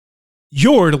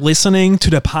You're listening to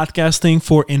the Podcasting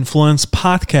for Influence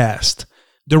podcast.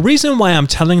 The reason why I'm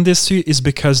telling this to you is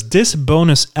because this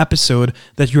bonus episode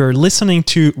that you are listening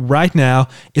to right now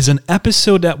is an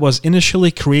episode that was initially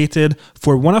created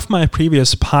for one of my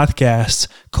previous podcasts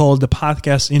called the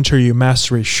Podcast Interview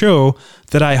Mastery Show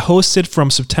that I hosted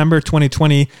from September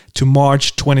 2020 to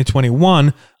March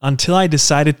 2021 until I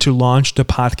decided to launch the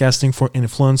Podcasting for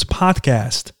Influence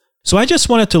podcast. So I just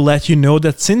wanted to let you know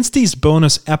that since these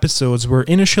bonus episodes were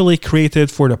initially created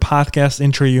for the Podcast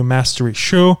Interview Mastery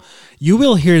Show, you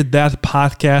will hear that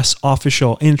podcast's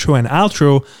official intro and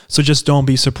outro, so just don't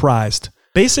be surprised.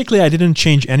 Basically, I didn't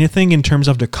change anything in terms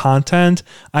of the content.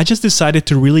 I just decided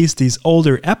to release these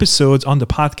older episodes on the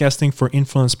Podcasting for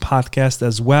Influence podcast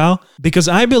as well, because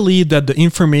I believe that the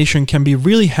information can be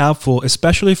really helpful,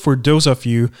 especially for those of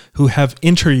you who have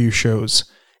interview shows.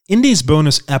 In these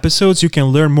bonus episodes, you can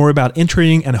learn more about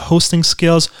interviewing and hosting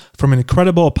skills from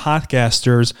incredible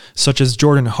podcasters such as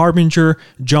Jordan Harbinger,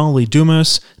 John Lee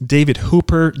Dumas, David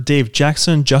Hooper, Dave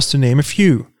Jackson, just to name a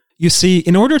few. You see,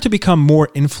 in order to become more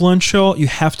influential, you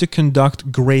have to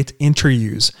conduct great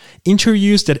interviews.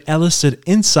 Interviews that elicit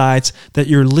insights that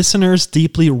your listeners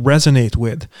deeply resonate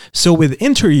with. So with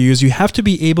interviews, you have to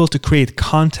be able to create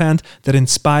content that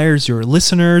inspires your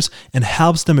listeners and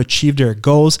helps them achieve their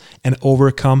goals and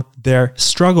overcome their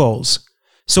struggles.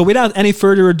 So without any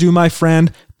further ado, my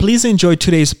friend, please enjoy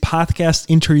today's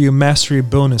Podcast Interview Mastery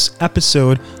bonus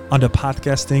episode on the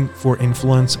Podcasting for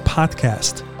Influence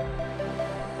podcast.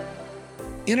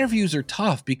 Interviews are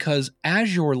tough because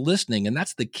as you're listening, and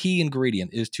that's the key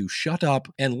ingredient, is to shut up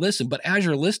and listen. But as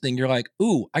you're listening, you're like,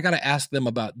 ooh, I got to ask them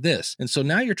about this. And so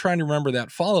now you're trying to remember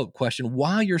that follow-up question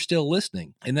while you're still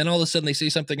listening. And then all of a sudden they say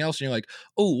something else and you're like,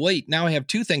 oh, wait, now I have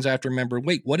two things I have to remember.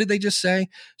 Wait, what did they just say?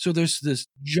 So there's this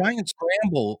giant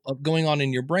scramble of going on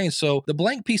in your brain. So the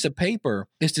blank piece of paper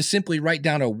is to simply write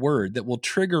down a word that will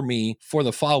trigger me for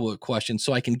the follow-up question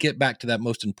so I can get back to that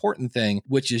most important thing,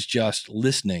 which is just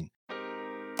listening.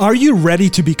 Are you ready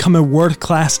to become a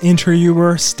world-class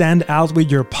interviewer, stand out with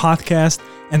your podcast,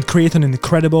 and create an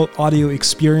incredible audio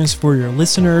experience for your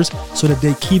listeners so that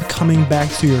they keep coming back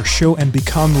to your show and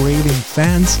become raving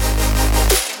fans?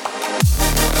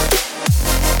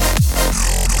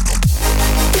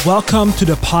 Welcome to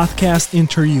the Podcast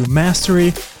Interview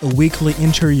Mastery, a weekly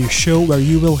interview show where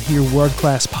you will hear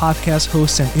world-class podcast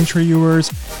hosts and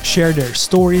interviewers share their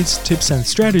stories, tips, and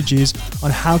strategies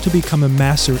on how to become a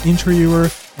master interviewer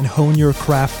and hone your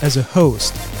craft as a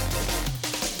host.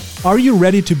 Are you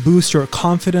ready to boost your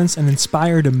confidence and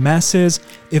inspire the masses?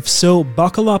 If so,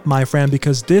 buckle up, my friend,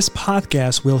 because this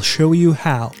podcast will show you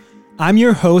how. I'm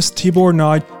your host, Tibor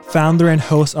Nagy, founder and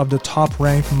host of the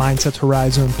top-ranked Mindset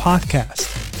Horizon podcast.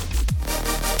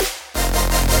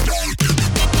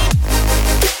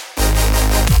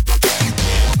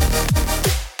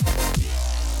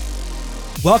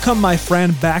 Welcome, my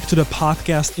friend, back to the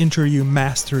Podcast Interview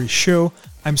Mastery Show.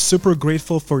 I'm super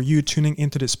grateful for you tuning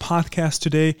into this podcast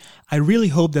today. I really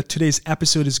hope that today's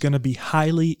episode is going to be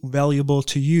highly valuable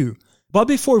to you. But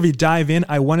before we dive in,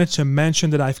 I wanted to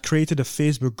mention that I've created a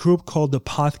Facebook group called the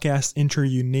Podcast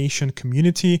Interview Nation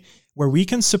Community, where we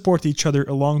can support each other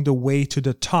along the way to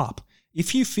the top.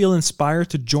 If you feel inspired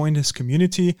to join this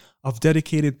community of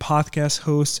dedicated podcast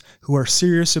hosts who are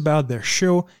serious about their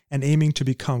show and aiming to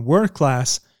become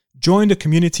world-class, join the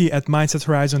community at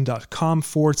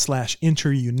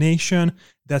mindsethorizon.com/interviewNation.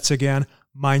 That's again,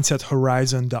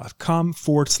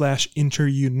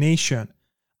 mindsethorizon.com/interviewNation.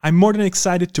 I'm more than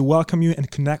excited to welcome you and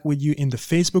connect with you in the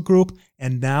Facebook group.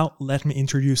 And now let me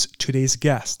introduce today's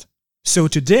guest. So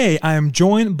today I am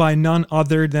joined by none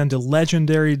other than the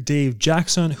legendary Dave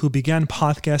Jackson, who began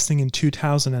podcasting in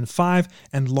 2005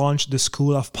 and launched the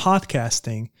School of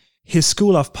Podcasting. His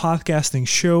School of Podcasting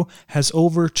show has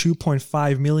over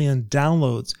 2.5 million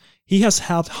downloads. He has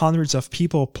helped hundreds of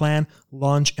people plan,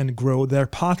 launch, and grow their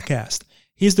podcast.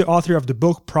 He's the author of the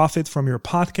book Profit from Your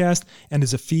Podcast and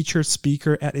is a featured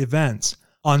speaker at events.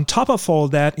 On top of all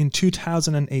that, in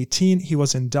 2018, he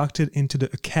was inducted into the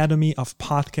Academy of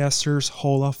Podcasters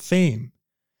Hall of Fame.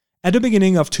 At the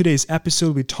beginning of today's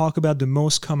episode, we talk about the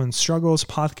most common struggles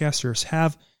podcasters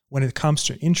have when it comes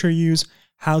to interviews,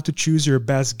 how to choose your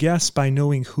best guests by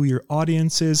knowing who your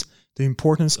audience is, the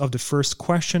importance of the first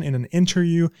question in an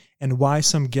interview, and why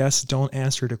some guests don't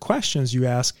answer the questions you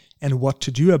ask, and what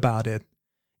to do about it.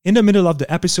 In the middle of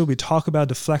the episode, we talk about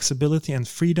the flexibility and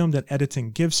freedom that editing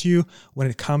gives you when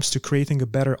it comes to creating a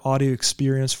better audio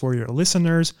experience for your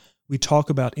listeners. We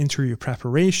talk about interview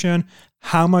preparation,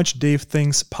 how much Dave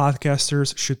thinks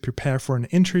podcasters should prepare for an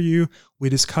interview. We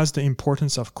discuss the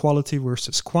importance of quality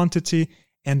versus quantity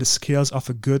and the skills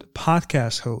of a good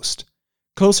podcast host.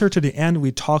 Closer to the end,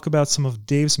 we talk about some of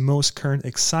Dave's most current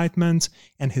excitement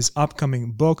and his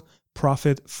upcoming book,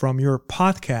 Profit from Your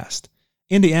Podcast.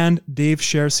 In the end, Dave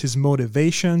shares his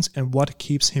motivations and what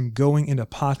keeps him going in the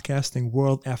podcasting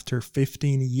world after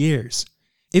 15 years.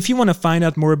 If you want to find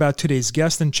out more about today's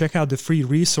guest and check out the free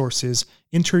resources,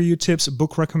 interview tips,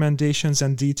 book recommendations,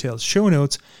 and detailed show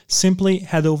notes, simply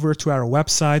head over to our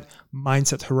website,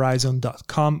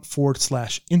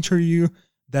 mindsethorizon.com/interview.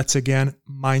 That's again,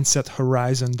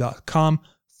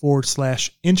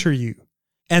 mindsethorizon.com/interview.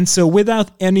 And so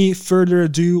without any further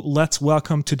ado, let's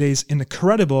welcome today's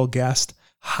incredible guest.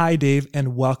 Hi, Dave,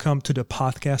 and welcome to the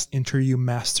Podcast Interview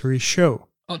Mastery Show.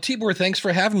 Oh, Tibor, thanks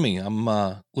for having me. I'm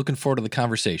looking forward to the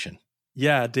conversation.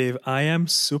 Yeah, Dave, I am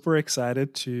super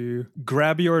excited to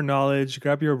grab your knowledge,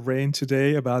 grab your brain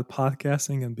today about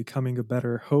podcasting and becoming a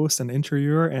better host and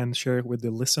interviewer and share it with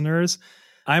the listeners.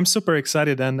 I'm super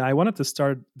excited, and I wanted to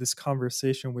start this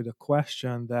conversation with a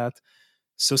question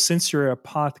so since you're a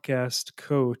podcast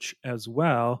coach as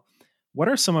well, what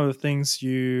are some of the things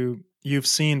you've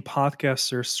seen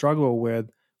podcasters struggle with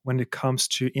when it comes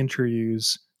to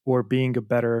interviews or being a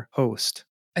better host?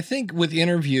 I think with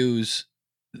interviews,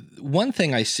 one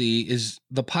thing I see is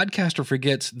the podcaster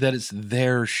forgets that it's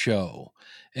their show.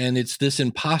 And it's this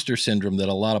imposter syndrome that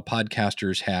a lot of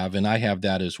podcasters have, and I have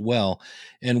that as well.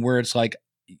 And where it's like,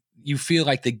 you feel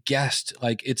like the guest,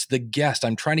 like it's the guest.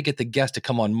 I'm trying to get the guest to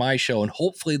come on my show, and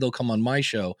hopefully they'll come on my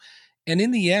show. And in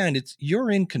the end,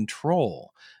 you're in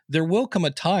control. There will come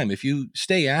a time, if you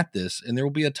stay at this, and there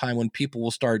will be a time when people will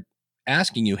start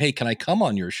asking you, hey, can I come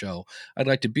on your show? I'd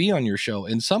like to be on your show.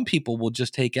 And some people will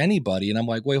just take anybody. And I'm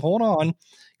like, wait, hold on.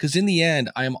 Because in the end,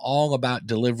 I am all about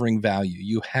delivering value.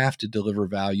 You have to deliver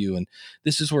value. And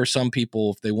this is where some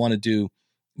people, if they want to do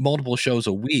multiple shows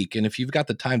a week, and if you've got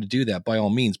the time to do that, by all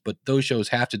means, but those shows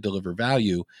have to deliver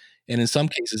value. And in some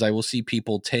cases, I will see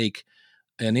people take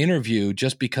an interview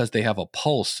just because they have a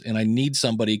pulse, and I need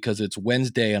somebody because it's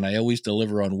Wednesday and I always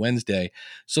deliver on Wednesday.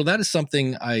 So that is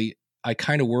something I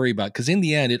kind of worry about, because in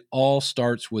the end, it all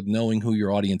starts with knowing who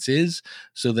your audience is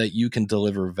so that you can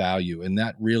deliver value. And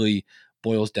that really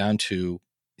boils down to,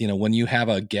 when you have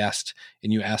a guest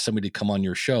and you ask somebody to come on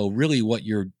your show, really what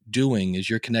you're doing is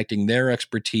you're connecting their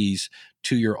expertise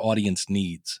to your audience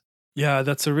needs. Yeah,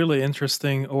 that's a really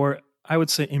interesting, or I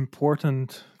would say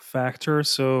important factor.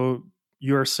 So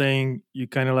you're saying you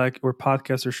kind of like, or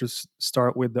podcasters should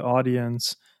start with the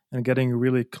audience and getting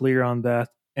really clear on that.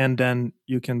 And then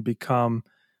you can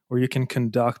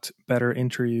conduct better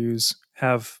interviews,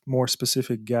 have more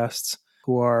specific guests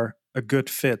who are a good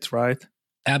fit, right?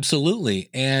 Absolutely.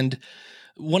 And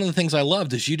one of the things I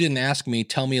loved is you didn't ask me,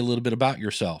 tell me a little bit about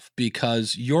yourself,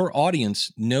 because your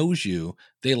audience knows you,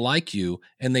 they like you,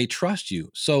 and they trust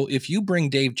you. So if you bring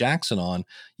Dave Jackson on,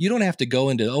 you don't have to go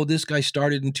into, this guy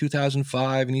started in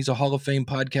 2005 and he's a Hall of Fame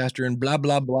podcaster and blah,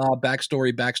 blah, blah,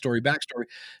 backstory.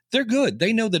 They're good.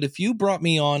 They know that if you brought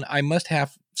me on, I must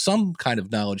have some kind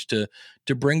of knowledge to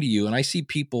bring to you. And I see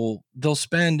people, they'll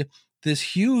spend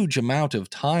this huge amount of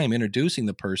time introducing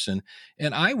the person.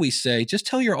 And I always say, just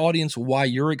tell your audience why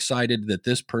you're excited that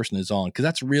this person is on, because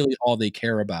that's really all they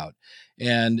care about.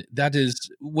 And that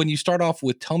is when you start off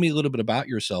with, tell me a little bit about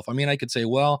yourself. I mean, I could say,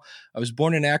 well, I was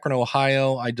born in Akron,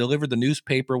 Ohio. I delivered the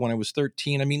newspaper when I was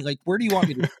 13. I mean, like, where do you want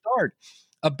me to start?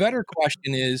 A better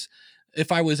question is,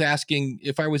 if I was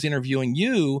interviewing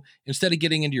you, instead of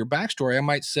getting into your backstory, I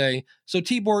might say, so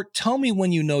Tibor, tell me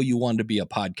when you know you wanted to be a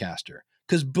podcaster.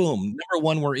 Because boom, number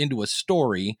one, we're into a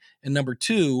story. And number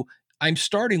two, I'm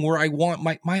starting where I want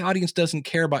my audience doesn't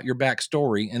care about your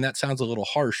backstory. And that sounds a little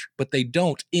harsh, but they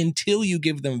don't until you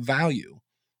give them value.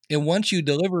 And once you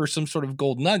deliver some sort of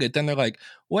gold nugget, then they're like,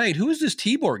 wait, who is this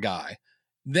Tibor guy?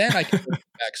 Then I can put the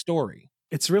backstory.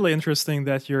 It's really interesting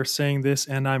that you're saying this.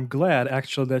 And I'm glad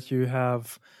actually that you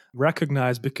have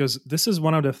recognized, because this is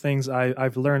one of the things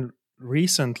I've learned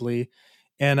recently.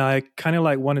 And I kind of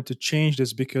wanted to change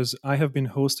this because I have been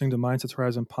hosting the Mindset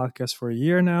Horizon podcast for a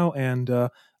year now. And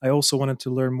I also wanted to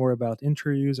learn more about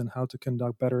interviews and how to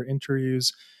conduct better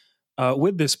interviews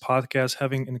with this podcast,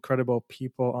 having incredible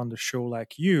people on the show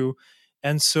like you.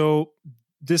 And so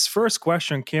this first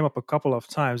question came up a couple of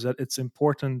times, that it's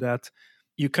important that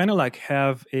you kind of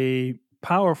have a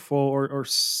powerful or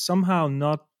somehow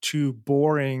not too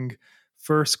boring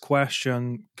first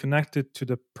question connected to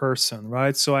the person,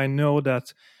 right? So I know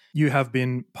that you have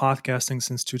been podcasting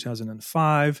since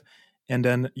 2005, and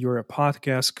then you're a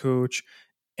podcast coach.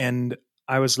 And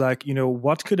I was like,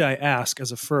 what could I ask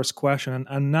as a first question?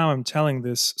 And now I'm telling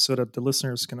this so that the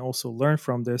listeners can also learn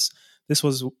from this. This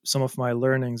was some of my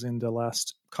learnings in the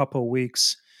last couple of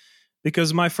weeks.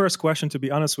 Because my first question, to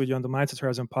be honest with you, on the Mindset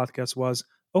Horizon podcast was,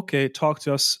 okay, talk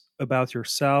to us about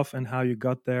yourself and how you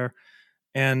got there.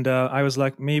 And I was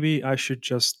like, maybe I should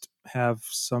just have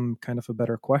some kind of a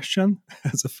better question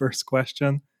as a first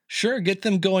question. Sure, get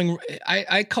them going.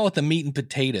 I call it the meat and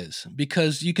potatoes,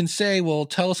 because you can say, well,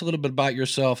 tell us a little bit about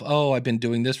yourself. Oh, I've been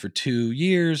doing this for 2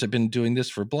 years. I've been doing this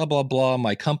for blah, blah, blah.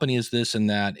 My company is this and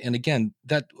that. And again,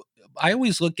 that I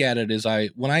always look at it as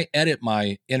when I edit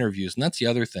my interviews, and that's the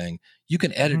other thing, you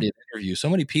can edit an interview. So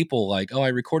many people like, oh, I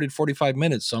recorded 45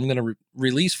 minutes, so I'm going to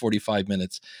release 45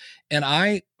 minutes. And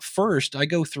I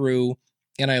go through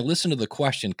and I listen to the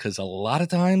question, because a lot of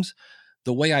times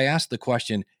the way I ask the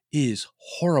question is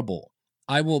horrible.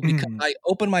 Because I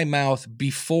open my mouth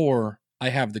before I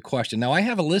have the question. Now I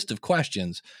have a list of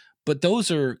questions, but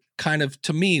those are kind of,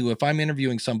 to me, if I'm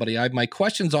interviewing somebody, I have my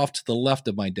questions off to the left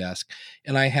of my desk,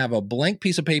 and I have a blank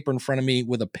piece of paper in front of me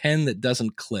with a pen that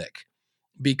doesn't click,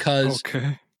 because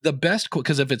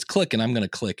because if it's clicking, I'm going to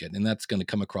click it, and that's going to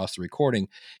come across the recording.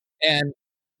 And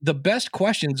the best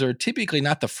questions are typically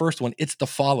not the first one, it's the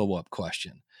follow-up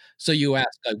question. So you ask,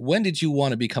 like, when did you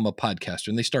want to become a podcaster?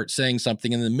 And they start saying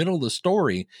something in the middle of the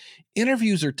story.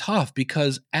 Interviews are tough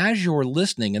because as you're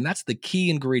listening, and that's the key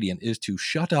ingredient, is to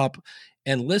shut up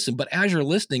and listen. But as you're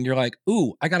listening, you're like,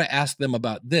 ooh, I got to ask them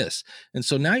about this. And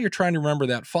so now you're trying to remember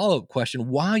that follow-up question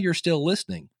while you're still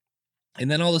listening. And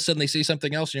then all of a sudden they say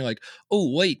something else, and you're like,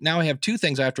 oh, wait, now I have two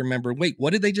things I have to remember. Wait,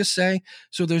 what did they just say?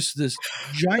 So there's this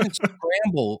giant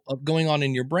scramble of going on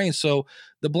in your brain. So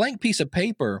the blank piece of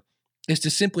paper is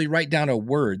to simply write down a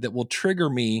word that will trigger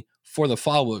me for the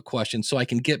follow-up question, so I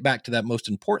can get back to that most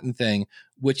important thing,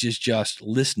 which is just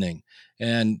listening.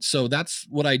 And so that's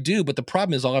what I do. But the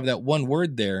problem is I'll have that one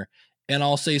word there, and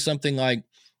I'll say something like,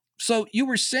 so you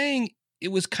were saying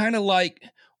it was kind of like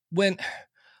when,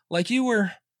 like you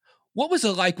were, what was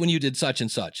it like when you did such and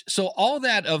such? So all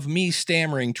that of me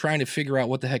stammering, trying to figure out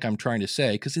what the heck I'm trying to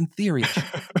say, because in theory,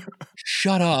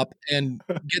 shut up and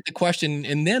get the question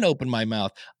and then open my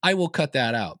mouth, I will cut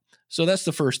that out. So that's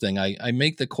the first thing. I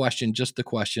make the question just the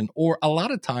question. Or a lot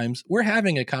of times we're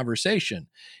having a conversation,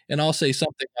 and I'll say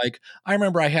something like, I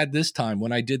remember I had this time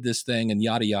when I did this thing, and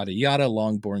yada, yada, yada,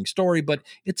 long, boring story, but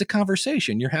it's a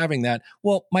conversation. You're having that.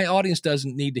 Well, my audience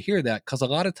doesn't need to hear that, because a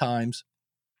lot of times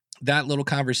that little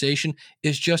conversation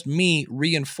is just me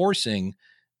reinforcing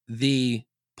the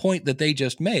point that they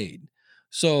just made.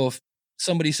 So if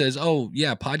somebody says, oh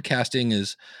yeah, podcasting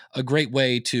is a great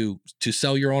way to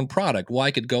sell your own product, well, I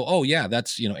could go, oh yeah,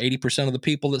 that's 80% of the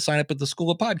people that sign up at the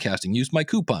School of Podcasting use my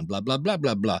coupon, blah blah blah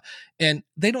blah blah. And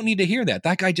they don't need to hear that.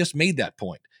 That guy just made that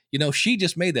point. She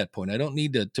just made that point. I don't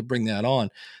need to bring that on.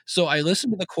 So I listen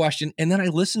to the question, and then I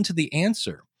listen to the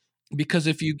answer. Because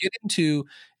if you get into,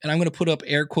 and I'm going to put up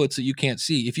air quotes that you can't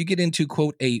see, if you get into,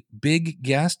 quote, a big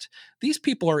guest, these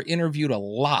people are interviewed a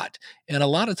lot. And a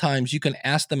lot of times you can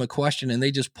ask them a question and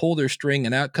they just pull their string,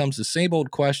 and out comes the same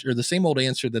old question or the same old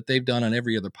answer that they've done on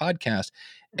every other podcast.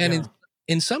 And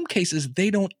in some cases, they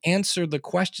don't answer the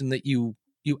question that you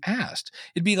asked.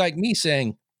 It'd be like me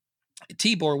saying,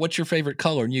 Tibor, what's your favorite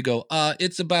color? And you go,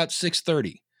 it's about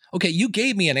 6:30. Okay, you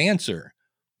gave me an answer,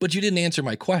 but you didn't answer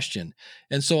my question.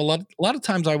 And so a lot of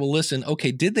times I will listen,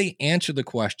 okay, did they answer the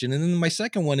question? And then my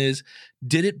second one is,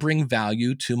 did it bring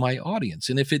value to my audience?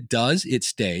 And if it does, it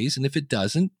stays. And if it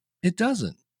doesn't, it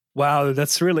doesn't. Wow,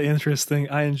 that's really interesting.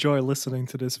 I enjoy listening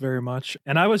to this very much.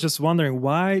 And I was just wondering,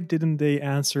 why didn't they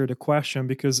answer the question?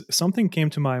 Because something came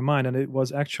to my mind, and it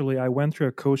was actually, I went through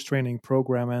a coach training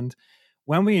program. And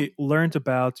when we learned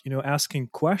about, asking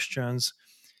questions,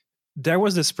 there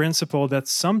was this principle that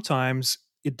sometimes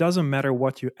it doesn't matter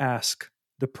what you ask.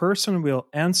 The person will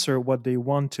answer what they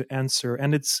want to answer.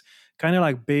 And it's kind of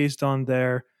like based on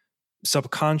their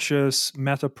subconscious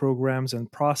meta programs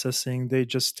and processing. They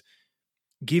just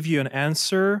give you an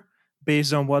answer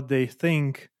based on what they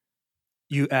think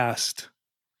you asked.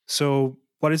 So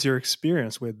what is your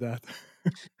experience with that?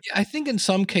 I think in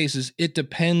some cases it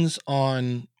depends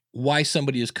on why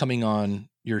somebody is coming on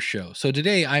your show. So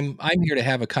today I'm here to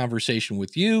have a conversation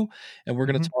with you, and we're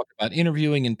going to talk about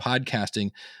interviewing and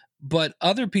podcasting. But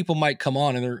other people might come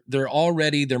on and they're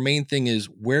already, their main thing is,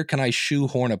 where can I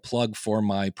shoehorn a plug for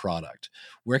my product?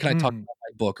 Where can I talk about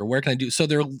my book, or where can I do? So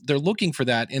they're looking for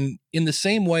that. And in the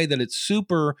same way that it's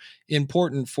super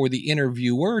important for the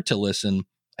interviewer to listen,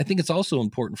 I think it's also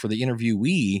important for the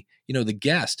interviewee, the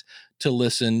guest, to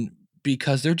listen,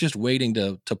 because they're just waiting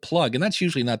to plug. And that's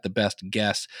usually not the best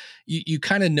guess. You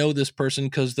kind of know this person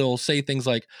because they'll say things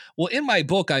like, well, in my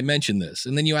book, I mentioned this.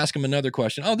 And then you ask them another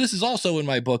question. Oh, this is also in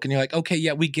my book. And you're like, okay,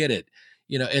 yeah, we get it.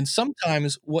 And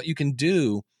sometimes what you can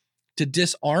do to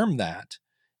disarm that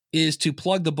is to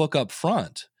plug the book up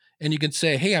front. And you can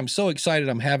say, hey, I'm so excited.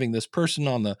 I'm having this person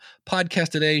on the podcast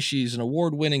today. She's an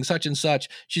award-winning such and such.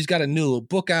 She's got a new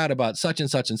book out about such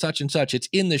and such and such and such. It's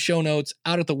in the show notes,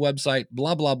 out at the website,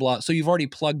 blah, blah, blah. So you've already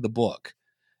plugged the book.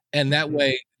 And that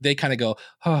way they kind of go,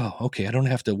 oh, okay, I don't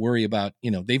have to worry about,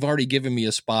 they've already given me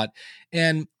a spot.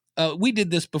 And we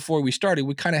did this before we started.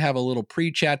 We kind of have a little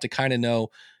pre-chat to kind of know,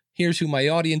 here's who my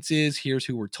audience is. Here's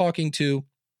who we're talking to.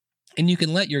 And you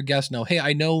can let your guests know, hey,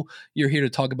 I know you're here to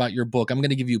talk about your book. I'm going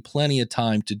to give you plenty of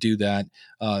time to do that.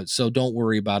 So don't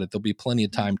worry about it. There'll be plenty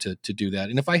of time to do that.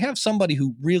 And if I have somebody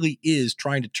who really is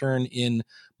trying to turn in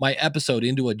my episode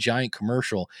into a giant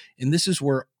commercial, and this is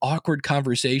where awkward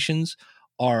conversations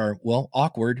are, well,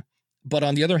 awkward. But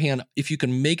on the other hand, if you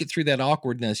can make it through that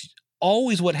awkwardness,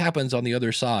 always what happens on the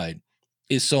other side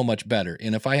is so much better.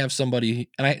 And if I have somebody,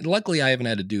 and luckily I haven't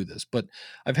had to do this, but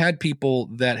I've had people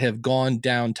that have gone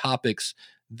down topics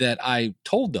that I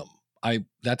told them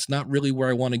that's not really where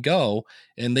I want to go.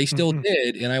 And they still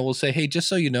did. And I will say, hey, just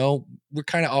so you know, we're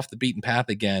kind of off the beaten path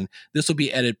again. This will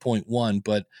be edit point 1,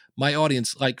 but my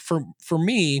audience, like for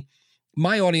me,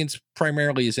 my audience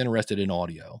primarily is interested in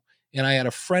audio. And I had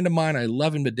a friend of mine, I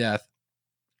love him to death.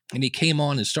 And he came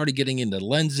on and started getting into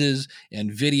lenses and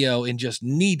video and just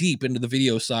knee deep into the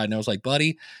video side. And I was like,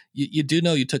 buddy, you do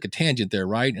know you took a tangent there,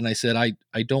 right? And I said,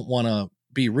 I don't want to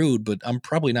be rude, but I'm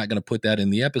probably not going to put that in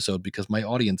the episode because my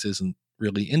audience isn't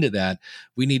really into that.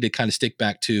 We need to kind of stick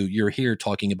back to, you're here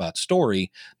talking about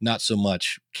story, not so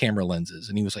much camera lenses.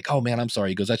 And he was like, oh man, I'm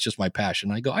sorry. He goes, that's just my passion.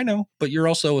 And I go, I know, but you're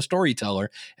also a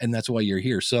storyteller and that's why you're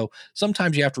here. So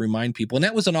sometimes you have to remind people. And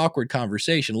that was an awkward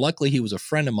conversation. Luckily, he was a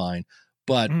friend of mine.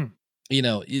 But,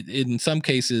 in some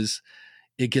cases,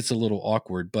 it gets a little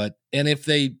awkward. And if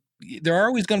there are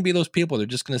always going to be those people that are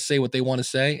just going to say what they want to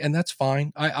say, and that's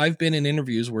fine. I've been in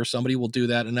interviews where somebody will do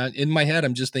that. And in my head,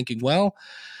 I'm just thinking, well,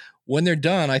 when they're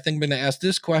done, I think I'm going to ask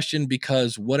this question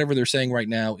because whatever they're saying right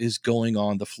now is going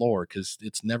on the floor because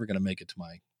it's never going to make it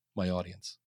to my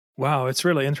audience. Wow, it's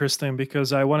really interesting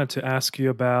because I wanted to ask you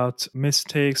about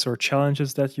mistakes or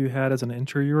challenges that you had as an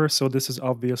interviewer. So this is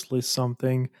obviously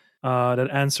something that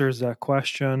answers that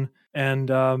question. And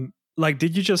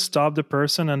did you just stop the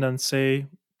person and then say,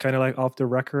 kind of like off the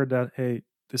record, that, hey,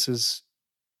 this is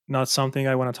not something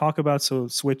I want to talk about, so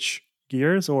switch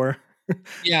gears? Or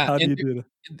yeah, how do you do that?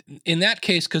 In that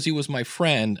case, because he was my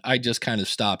friend, I just kind of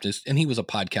stopped. And he was a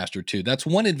podcaster too. That's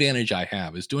one advantage I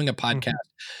have, is doing a podcast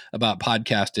about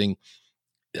podcasting.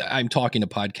 I'm talking to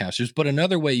podcasters. But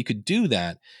another way you could do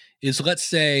that is, let's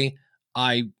say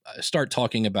I start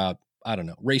talking about, I don't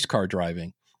know, race car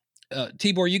driving.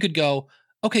 Tibor, you could go,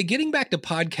 okay, getting back to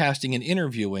podcasting and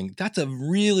interviewing, that's a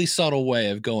really subtle way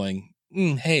of going,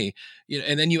 hey,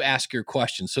 and then you ask your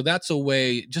question. So that's a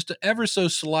way, just an ever so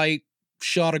slight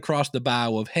shot across the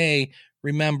bow of, hey,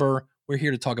 remember, we're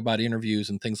here to talk about interviews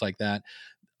and things like that.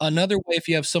 Another way, if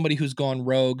you have somebody who's gone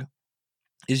rogue,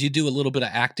 is you do a little bit of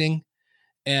acting.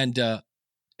 And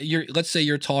let's say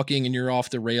you're talking and you're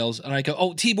off the rails, and I go,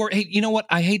 oh, Tibor, hey, you know what?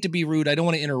 I hate to be rude. I don't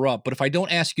want to interrupt, but if I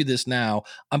don't ask you this now,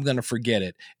 I'm going to forget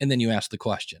it. And then you ask the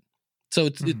question. So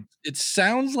it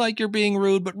sounds like you're being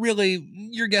rude, but really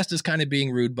your guest is kind of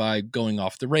being rude by going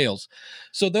off the rails.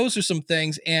 So those are some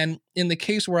things. And in the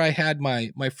case where I had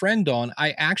my friend on,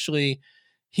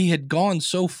 he had gone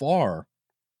so far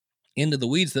into the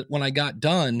weeds that when I got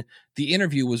done, the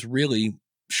interview was really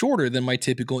shorter than my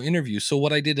typical interview. So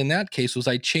what I did in that case was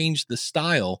I changed the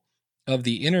style of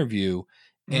the interview.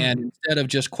 And instead of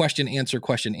just question, answer,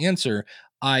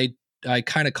 I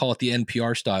kind of call it the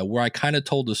NPR style, where I kind of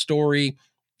told the story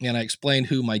and I explained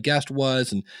who my guest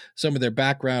was and some of their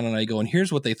background. And I go, and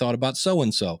here's what they thought about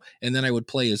so-and-so. And then I would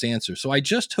play his answer. So I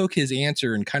just took his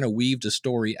answer and kind of weaved a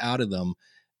story out of them.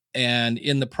 And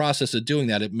in the process of doing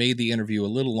that, it made the interview a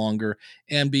little longer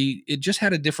and it just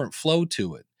had a different flow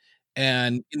to it.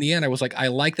 And in the end, I was like, I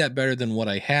like that better than what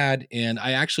I had. And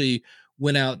I actually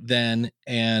went out then,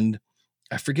 and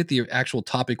I forget the actual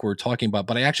topic we're talking about,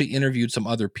 but I actually interviewed some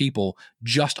other people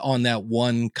just on that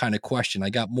one kind of question. I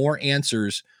got more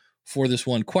answers for this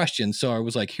one question. So I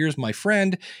was like, here's my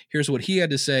friend, here's what he had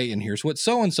to say, and here's what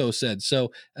so-and-so said.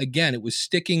 So again, it was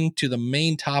sticking to the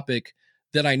main topic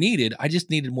that I needed. I just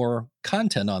needed more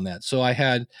content on that. So I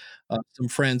had some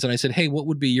friends and I said, hey, what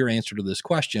would be your answer to this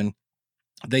question?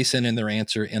 They sent in their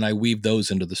answer and I weaved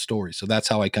those into the story. So that's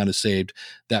how I kind of saved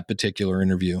that particular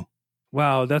interview.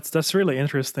 Wow, that's really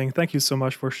interesting. Thank you so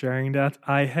much for sharing that.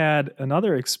 I had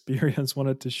another experience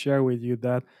wanted to share with you,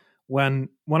 that when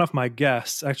one of my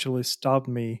guests actually stopped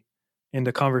me in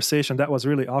the conversation, that was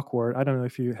really awkward. I don't know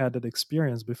if you had that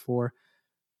experience before,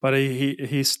 but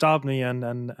he stopped me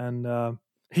and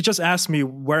he just asked me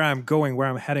where I'm going, where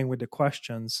I'm heading with the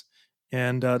questions,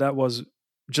 and that was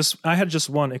just I had just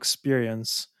one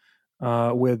experience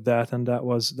with that, and that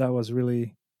was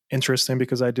really interesting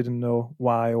because I didn't know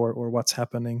why or what's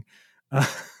happening. Uh,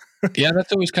 Yeah,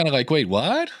 that's always kind of like, wait,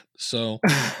 what? So,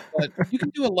 but you can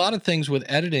do a lot of things with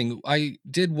editing. I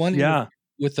did one interview yeah,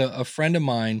 with a friend of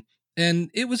mine, and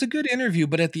it was a good interview,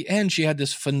 but at the end, she had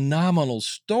this phenomenal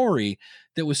story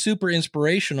that was super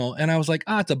inspirational. And I was like,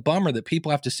 it's a bummer that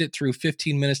people have to sit through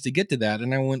 15 minutes to get to that.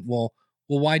 And I went, well,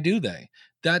 why do they?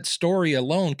 That story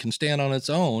alone can stand on its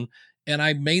own. And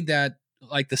I made that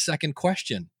like the second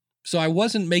question. So I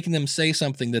wasn't making them say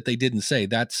something that they didn't say.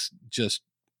 That's just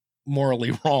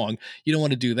morally wrong. You don't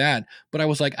want to do that. But I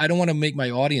was like, I don't want to make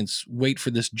my audience wait for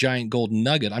this giant golden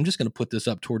nugget. I'm just going to put this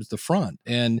up towards the front.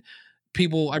 And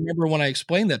people, I remember when I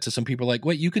explained that to some people, like,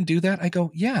 wait, you can do that? I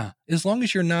go, yeah, as long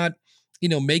as you're not,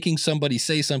 making somebody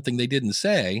say something they didn't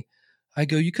say. I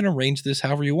go, you can arrange this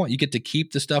however you want. You get to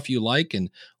keep the stuff you like and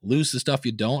lose the stuff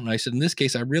you don't. And I said, in this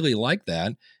case, I really like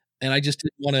that. And I just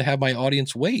didn't want to have my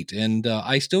audience wait. And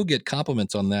I still get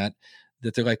compliments on that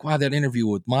they're like, wow, that interview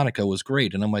with Monica was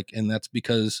great. And I'm like, and that's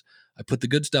because I put the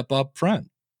good stuff up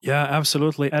front. yeah,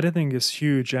 absolutely. Editing is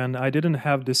huge, and I didn't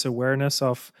have this awareness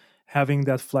of having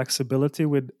that flexibility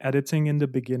with editing in the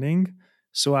beginning.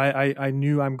 So I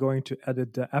knew I'm going to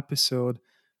edit the episode.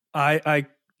 I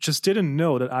just didn't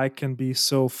know that I can be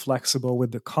so flexible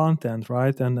with the content,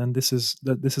 right? And this is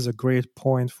a great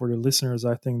point for the listeners.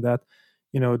 I think that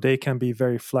they can be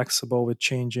very flexible with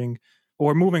changing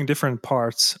or moving different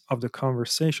parts of the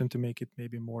conversation to make it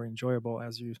maybe more enjoyable,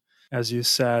 as you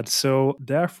said. So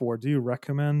therefore, do you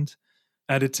recommend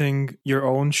editing your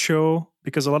own show?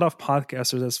 Because a lot of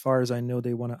podcasters, as far as I know,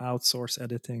 they want to outsource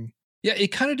editing. Yeah, it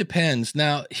kind of depends.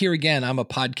 Now, here again, I'm a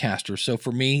podcaster, so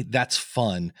for me, that's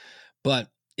fun. But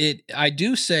I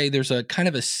do say there's a kind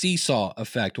of a seesaw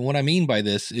effect. And what I mean by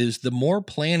this is the more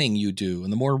planning you do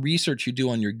and the more research you do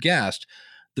on your guest,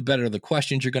 the better the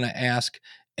questions you're going to ask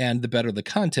and the better the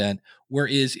content.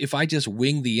 Whereas if I just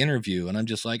wing the interview and I'm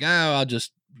just like, we'll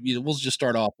just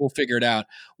start off, we'll figure it out.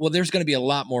 Well, there's going to be a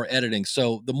lot more editing.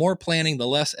 So the more planning, the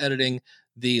less editing,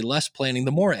 the less planning,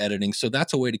 the more editing. So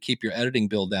that's a way to keep your editing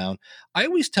bill down. I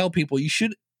always tell people you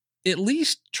should at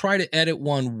least try to edit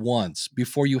one once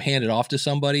before you hand it off to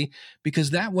somebody, because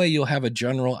that way you'll have a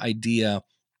general idea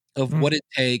of Mm. what it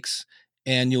takes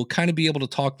and you'll kind of be able to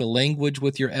talk the language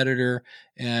with your editor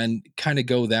and kind of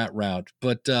go that route.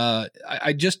 But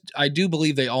I do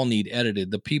believe they all need edited.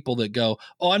 The people that go,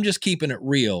 I'm just keeping it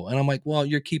real. And I'm like, well,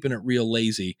 you're keeping it real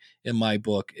lazy in my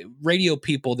book. Radio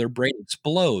people, their brain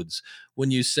explodes when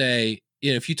you say,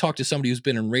 if you talk to somebody who's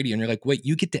been in radio and you're like, wait,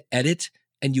 you get to edit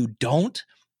and you don't?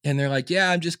 And they're like, yeah,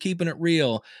 I'm just keeping it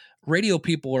real. Radio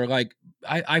people are like,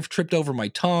 I've tripped over my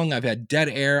tongue. I've had dead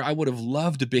air. I would have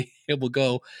loved to be able to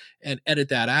go and edit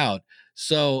that out.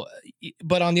 So,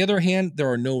 but on the other hand, there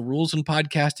are no rules in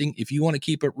podcasting. If you want to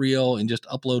keep it real and just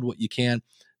upload what you can,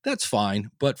 that's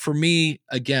fine. But for me,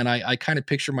 again, I kind of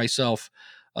picture myself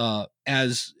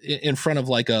as in front of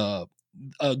like a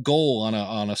goal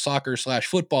on a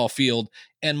soccer/football field,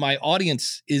 and my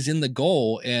audience is in the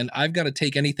goal, and I've got to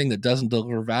take anything that doesn't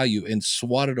deliver value and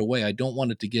swat it away. I don't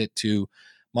want it to get to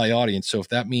my audience. So if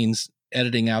that means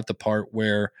editing out the part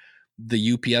where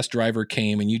the UPS driver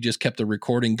came and you just kept the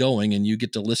recording going and you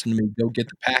get to listen to me go get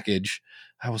the package,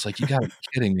 I was like, you got to be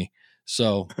kidding me.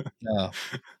 So,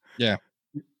 yeah.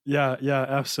 Yeah, yeah,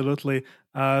 absolutely.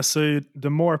 So the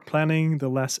more planning, the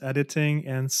less editing.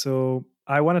 And so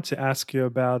I wanted to ask you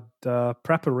about the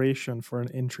preparation for an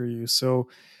interview. So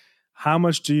how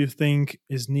much do you think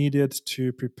is needed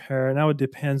to prepare? Now it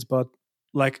depends, but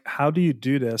like how do you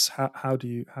do this? How do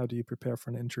you prepare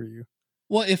for an interview?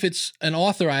 Well, if it's an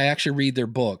author, I actually read their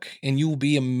book, and you will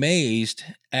be amazed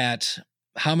at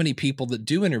how many people that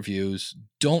do interviews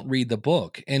don't read the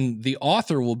book. And the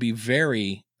author will be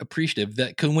very appreciative that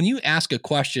because when you ask a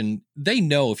question, they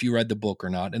know if you read the book or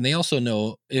not. And they also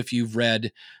know if you've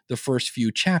read the first few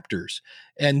chapters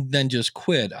and then just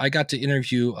quit. I got to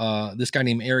interview this guy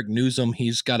named Eric Newsom.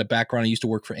 He's got a background. He used to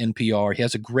work for NPR. He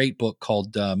has a great book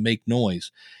called Make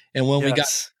Noise. And when we got,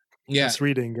 Yes, yeah, just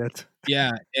reading it.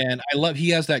 yeah, and he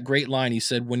has that great line. He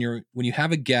said, when you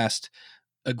have a guest,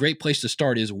 a great place to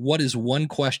start is what is one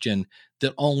question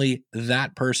that only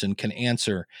that person can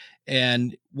answer.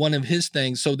 And one of his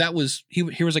things, so that was he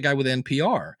was a guy with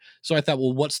NPR. So I thought,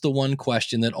 well, what's the one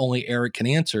question that only Eric can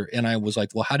answer? And I was like,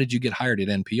 well, how did you get hired at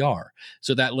NPR?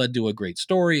 So that led to a great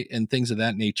story and things of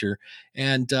that nature.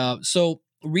 And so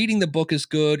reading the book is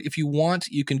good. If you want,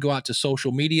 you can go out to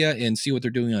social media and see what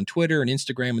they're doing on Twitter and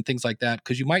Instagram and things like that,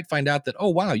 because you might find out that, oh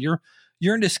wow,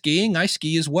 you're into skiing, I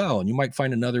ski as well. And you might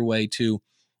find another way to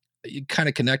kind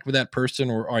of connect with that person,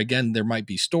 or again, there might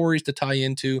be stories to tie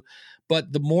into.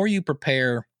 But the more you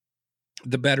prepare,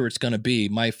 the better it's going to be.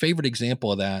 My favorite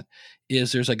example of that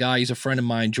is there's a guy, he's a friend of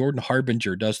mine, Jordan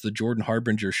Harbinger, does the Jordan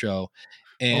Harbinger show.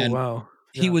 Oh, And wow.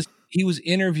 he Yeah. was he was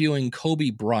interviewing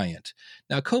Kobe Bryant.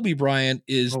 Now, Kobe Bryant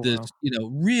is Oh, this,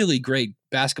 wow. really great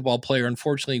basketball player.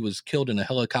 Unfortunately, he was killed in a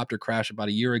helicopter crash about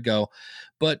a year ago.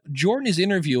 But Jordan is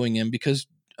interviewing him because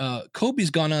Kobe's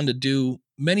gone on to do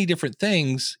many different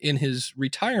things in his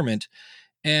retirement.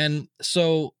 And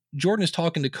so Jordan is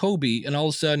talking to Kobe, and all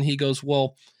of a sudden he goes,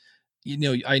 "Well,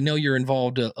 I know you're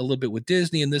involved a little bit with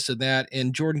Disney and this and that."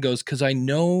 And Jordan goes, "Because I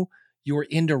know you were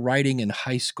into writing in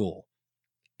high school."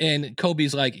 And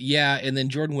Kobe's like, "Yeah." And then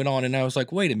Jordan went on, and I was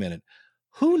like, "Wait a minute.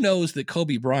 Who knows that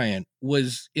Kobe Bryant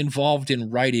was involved in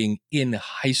writing in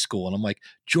high school?" And I'm like,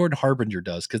 Jordan Harbinger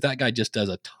does, because that guy just does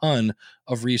a ton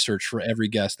of research for every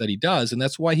guest that he does. And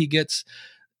that's why he gets,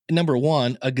 number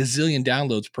one, a gazillion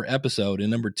downloads per episode.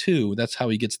 And number two, that's how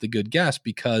he gets the good guests,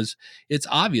 because it's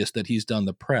obvious that he's done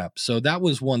the prep. So that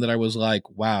was one that I was like,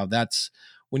 wow, that's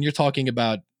when you're talking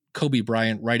about Kobe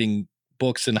Bryant writing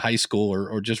books in high school,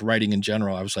 or just writing in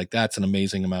general, I was like, that's an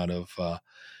amazing amount of,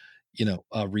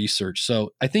 research.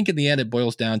 So I think in the end, it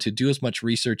boils down to do as much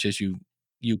research as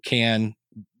you can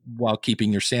while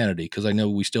keeping your sanity. Cause I know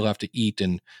we still have to eat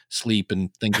and sleep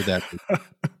and things of that.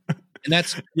 And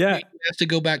that's Yeah. to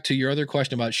go back to your other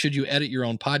question about should you edit your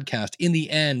own podcast. In the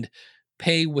end,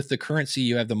 pay with the currency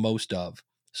you have the most of.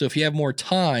 So if you have more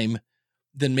time,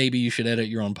 then maybe you should edit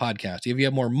your own podcast. If you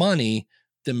have more money,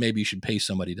 then maybe you should pay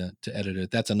somebody to edit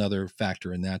it. That's another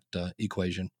factor in that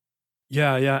equation.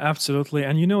 Yeah, yeah, absolutely.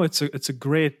 And it's a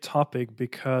great topic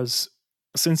because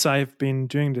since I've been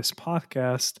doing this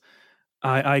podcast,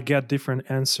 I get different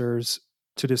answers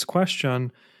to this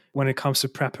question when it comes to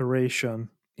preparation.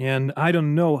 And I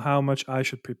don't know how much I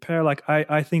should prepare. Like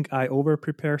I think I over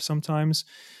prepare sometimes.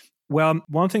 Well,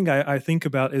 one thing I think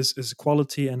about is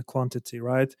quality and quantity,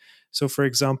 right? So for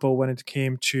example, when it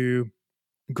came to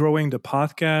growing the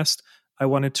podcast, I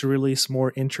wanted to release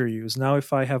more interviews. Now,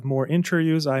 if I have more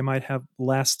interviews, I might have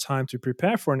less time to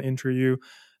prepare for an interview.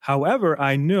 However,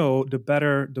 I know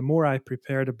the more I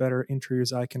prepare, the better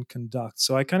interviews I can conduct.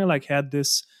 So I kind of like had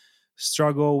this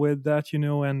struggle with that,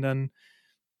 and then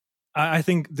I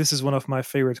think this is one of my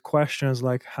favorite questions,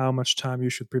 like how much time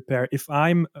you should prepare. If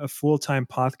I'm a full-time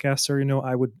podcaster,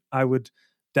 I would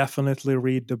definitely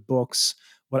read the books.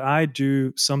 What I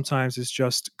do sometimes is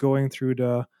just going through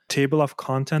the table of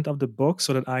content of the book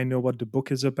so that I know what the book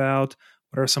is about,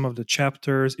 what are some of the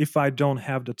chapters, if I don't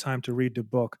have the time to read the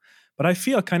book. But I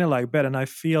feel kind of like that, and I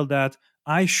feel that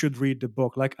I should read the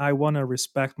book. Like I want to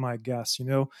respect my guests.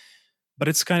 But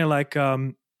it's kind of like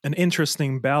an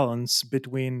interesting balance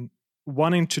between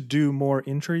wanting to do more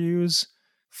interviews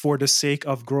for the sake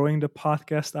of growing the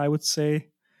podcast, I would say,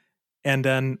 and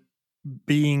then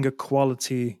being a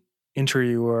quality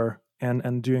interviewer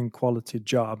and doing quality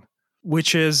job.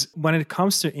 Which is when it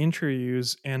comes to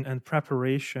interviews and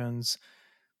preparations,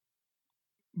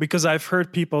 because I've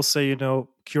heard people say,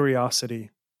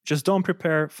 curiosity. Just don't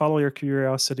prepare, follow your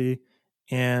curiosity,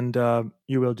 and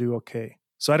you will do okay.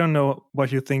 So I don't know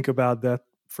what you think about that.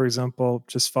 For example,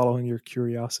 just following your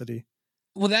curiosity.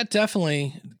 Well, that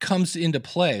definitely comes into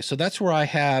play. So that's where I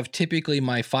have typically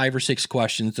my 5 or 6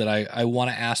 questions that I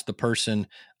want to ask the person.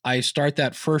 I start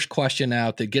that first question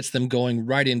out that gets them going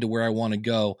right into where I want to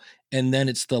go. And then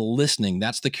it's the listening.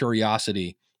 That's the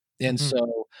curiosity. And Mhm.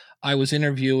 so I was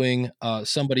interviewing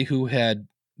somebody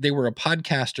they were a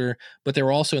podcaster, but they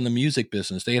were also in the music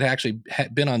business. They had actually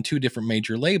been on 2 different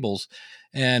major labels.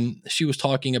 And she was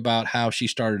talking about how she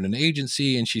started an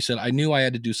agency. And she said, I knew I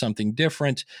had to do something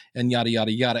different, and yada,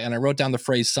 yada, yada. And I wrote down the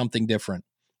phrase something different.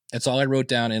 That's all I wrote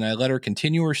down. And I let her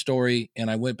continue her story. And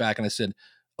I went back and I said,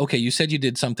 okay, you said you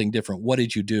did something different. What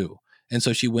did you do? And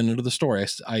so she went into the story.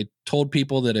 I told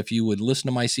people that if you would listen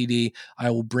to my CD,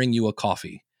 I will bring you a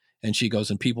coffee. And she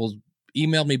goes, and people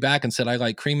emailed me back and said, I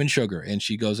like cream and sugar. And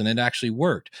she goes, and it actually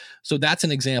worked. So that's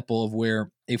an example of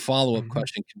where a follow-up Mhm.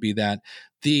 question could be that.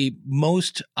 The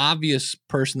most obvious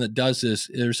person that does this,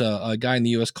 there's a guy in the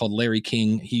US called Larry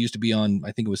King. He used to be on,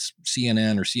 I think it was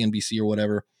CNN or CNBC or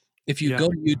whatever. If you Yeah. go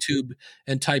to YouTube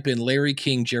and type in Larry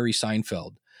King, Jerry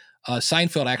Seinfeld,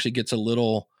 Seinfeld actually gets a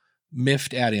little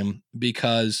miffed at him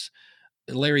because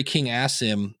Larry King asks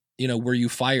him, were you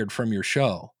fired from your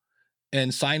show?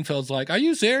 And Seinfeld's like, are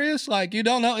you serious? Like, you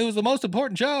don't know it was the most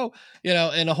important show,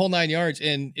 and a whole 9 yards.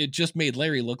 And it just made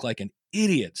Larry look like an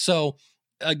idiot. So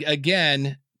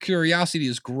again, curiosity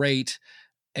is great.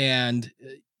 And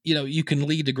you can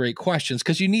lead to great questions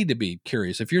because you need to be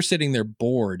curious. If you're sitting there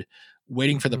bored,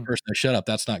 waiting for the person to shut up,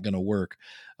 that's not going to work.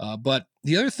 But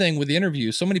the other thing with the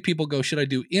interviews, so many people go, should I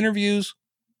do interviews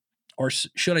or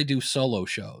should I do solo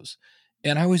shows?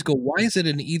 And I always go, why is it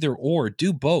an either or?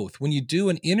 Do both. When you do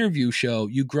an interview show,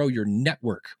 you grow your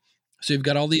network. So you've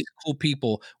got all these cool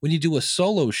people. When you do a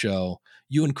solo show,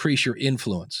 you increase your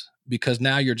influence because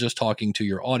now you're just talking to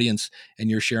your audience and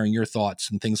you're sharing your thoughts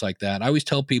and things like that. I always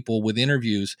tell people with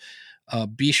interviews,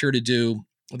 be sure to do.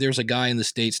 There's a guy in the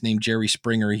States named Jerry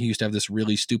Springer. He used to have this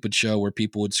really stupid show where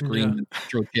people would scream and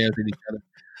throw chairs at each other.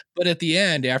 But at the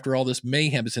end, after all this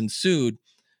mayhem has ensued,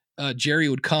 Jerry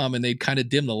would come and they'd kind of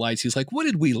dim the lights. He's like, what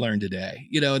did we learn today?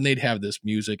 And they'd have this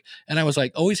music. And I was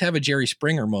like, always have a Jerry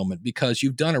Springer moment because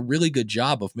you've done a really good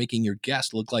job of making your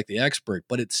guest look like the expert,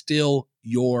 but it's still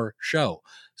your show.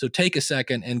 So take a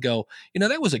second and go,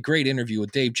 that was a great interview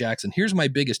with Dave Jackson. Here's my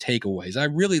biggest takeaways. I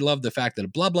really love the fact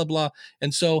that blah, blah, blah.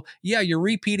 And so, yeah, you're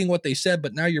repeating what they said,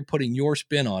 but now you're putting your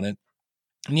spin on it.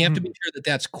 And you have to be sure that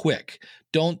that's quick.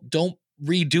 Don't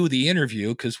redo the interview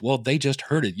because, well, they just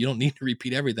heard it. You don't need to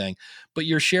repeat everything, but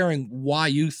you're sharing why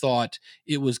you thought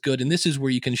it was good. And this is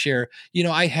where you can share,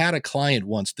 I had a client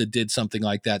once that did something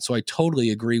like that. So I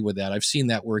totally agree with that. I've seen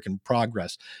that work in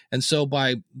progress. And so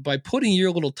by putting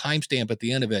your little timestamp at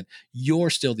the end of it,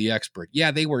 you're still the expert. Yeah,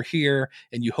 they were here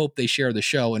and you hope they share the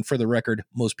show. And for the record,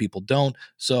 most people don't.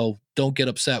 So don't get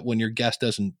upset when your guest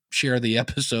doesn't share the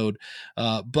episode.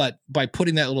 But by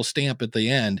putting that little stamp at the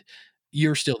end,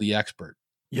 you're still the expert.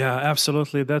 Yeah,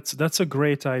 absolutely. That's a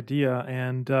great idea.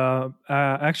 And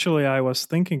actually, I was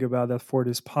thinking about that for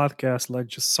this podcast, like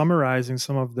just summarizing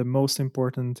some of the most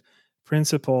important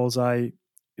principles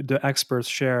the experts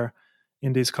share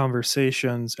in these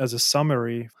conversations as a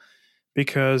summary.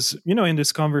 Because, in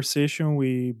this conversation,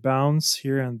 we bounce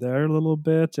here and there a little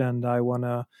bit, and I want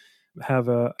to have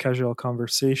a casual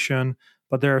conversation.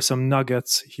 But there are some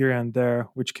nuggets here and there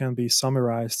which can be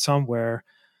summarized somewhere,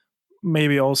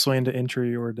 maybe also in the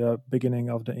interview or the beginning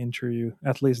of the interview.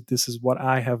 At least this is what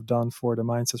I have done for the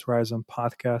Mindset Horizon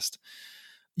podcast.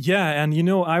 Yeah, and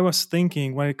I was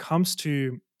thinking when it comes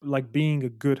to like being a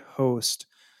good host,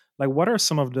 like what are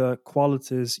some of the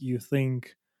qualities you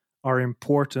think are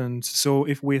important? So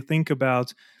if we think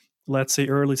about, let's say,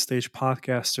 early stage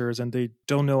podcasters and they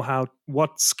don't know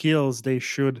what skills they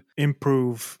should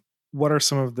improve, what are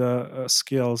some of the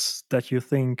skills that you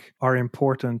think are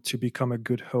important to become a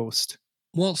good host?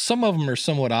 Well, some of them are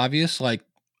somewhat obvious. Like,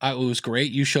 it was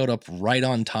great. You showed up right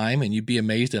on time, and you'd be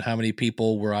amazed at how many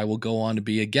people where I will go on to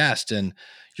be a guest. And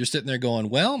you're sitting there going,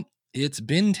 well, it's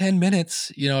been 10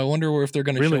 minutes. I wonder if they're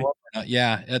going to show up or not.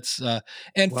 Yeah, it's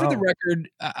and wow. For the record,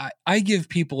 I give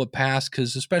people a pass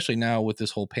because especially now with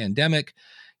this whole pandemic,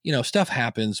 stuff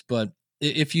happens. But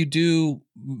if you do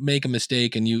make a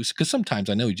mistake and because sometimes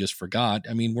I know you just forgot.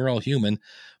 I mean, we're all human,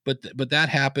 but that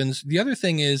happens. The other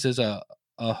thing is, as a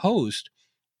host,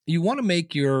 you want to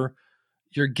make your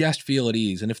guest feel at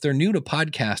ease. And if they're new to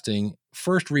podcasting,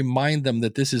 first remind them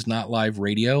that this is not live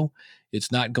radio.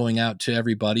 It's not going out to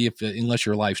everybody unless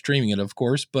you're live streaming it, of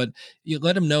course, but you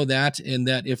let them know that, and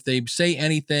that if they say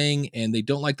anything and they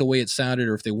don't like the way it sounded,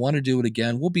 or if they want to do it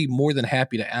again, we'll be more than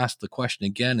happy to ask the question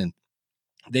again, and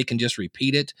they can just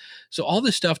repeat it. So all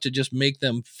this stuff to just make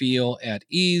them feel at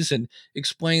ease and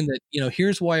explain that,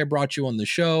 here's why I brought you on the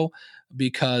show,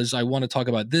 because I want to talk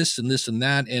about this and this and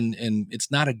that. And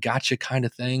it's not a gotcha kind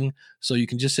of thing. So you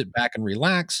can just sit back and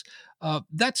relax.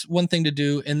 That's one thing to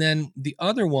do. And then the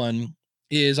other one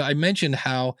is I mentioned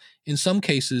how in some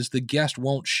cases the guest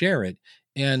won't share it.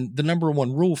 And the number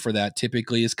one rule for that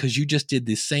typically is because you just did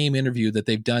the same interview that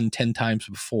they've done 10 times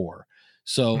before.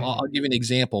 So I'll give you an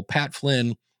example. Pat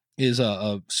Flynn is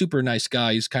a super nice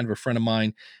guy. He's kind of a friend of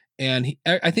mine. And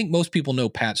I think most people know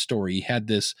Pat's story.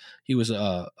 He was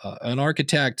an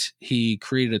architect. He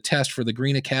created a test for the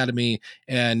Green Academy,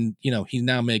 and he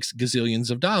now makes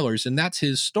gazillions of dollars, and that's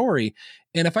his story.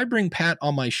 And if I bring Pat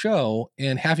on my show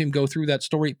and have him go through that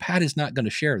story, Pat is not going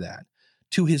to share that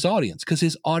to his audience because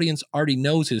his audience already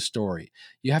knows his story.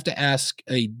 You have to ask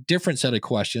a different set of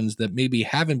questions that maybe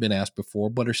haven't been asked before,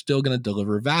 but are still going to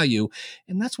deliver value.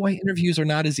 And that's why interviews are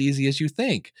not as easy as you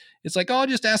think. It's like, I'll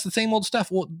just ask the same old stuff.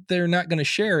 Well, they're not going to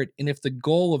share it. And if the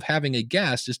goal of having a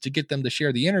guest is to get them to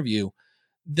share the interview,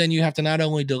 then you have to not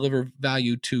only deliver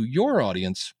value to your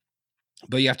audience,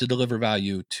 but you have to deliver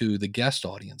value to the guest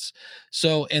audience.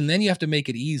 So, and then you have to make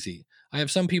it easy. I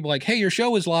have some people like, hey, your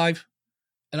show is live.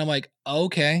 And I'm like,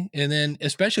 okay. And then,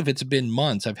 especially if it's been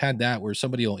months, I've had that where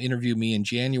somebody will interview me in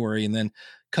January and then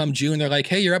come June, they're like,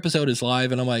 hey, your episode is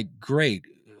live. And I'm like, great.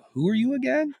 Who are you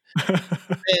again?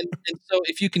 and so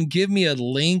if you can give me a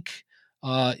link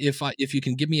If you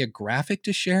can give me a graphic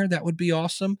to share, that would be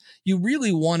awesome. You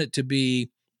really want it to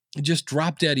be just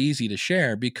drop dead easy to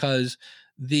share, because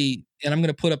and I'm going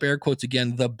to put up air quotes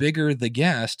again, the bigger the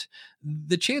guest,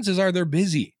 the chances are they're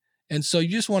busy. And so you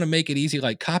just want to make it easy,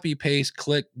 like copy, paste,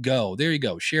 click, go. There you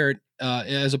go. Share it,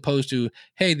 as opposed to,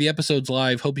 hey, the episode's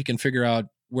live. Hope you can figure out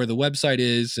where the website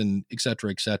is, and et cetera,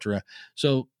 et cetera.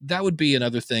 So that would be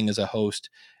another thing as a host.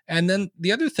 And then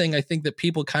the other thing I think that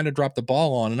people kind of drop the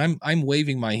ball on, and I'm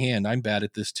waving my hand, I'm bad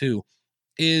at this too,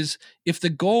 is if the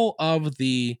goal of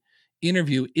the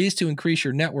interview is to increase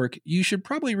your network, you should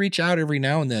probably reach out every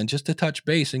now and then just to touch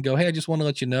base and go, hey, I just want to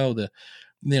let you know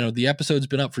the episode's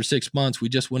been up for 6 months. We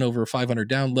just went over 500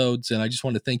 downloads, and I just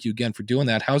want to thank you again for doing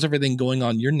that. How's everything going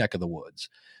on your neck of the woods?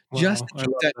 Wow, Just to I keep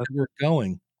love that that. network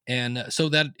going. And so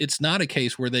that it's not a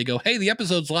case where they go, hey, the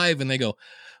episode's live, and they go,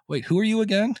 wait, who are you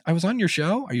again? I was on your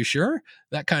show. Are you sure?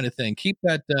 That kind of thing. Keep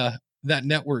that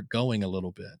network going a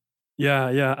little bit. Yeah.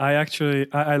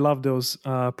 I love those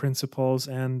principles,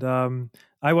 and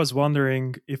I was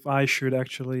wondering if I should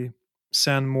actually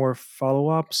send more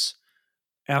follow-ups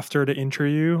after the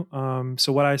interview.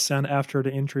 So what I send after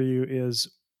the interview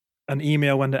is an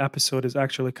email when the episode is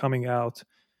actually coming out.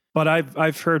 But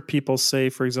I've heard people say,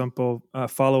 for example,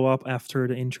 follow up after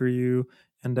the interview,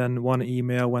 and then one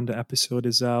email when the episode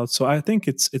is out. So I think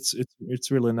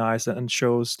it's really nice and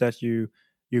shows that you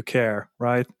care,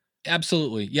 right?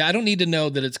 Absolutely. Yeah, I don't need to know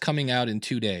that it's coming out in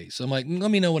 2 days. I'm like,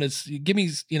 let me know when give me,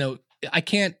 I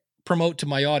can't promote to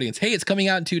my audience, hey, it's coming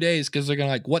out in 2 days, because they're going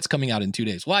to like, what's coming out in 2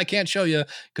 days? Well, I can't show you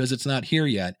because it's not here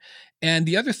yet. And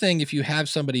the other thing, if you have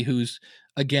somebody who's,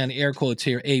 again, air quotes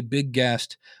here, a big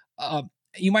guest,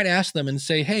 you might ask them and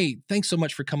say, hey, thanks so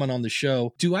much for coming on the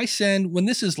show. Do I send, when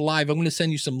this is live, I'm going to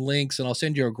send you some links and I'll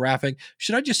send you a graphic.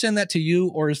 Should I just send that to you?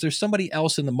 Or is there somebody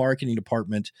else in the marketing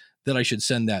department that I should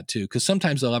send that to? Because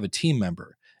sometimes they'll have a team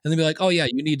member and they'll be like, oh yeah,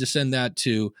 you need to send that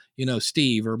to,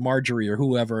 Steve or Marjorie or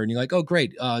whoever. And you're like, oh,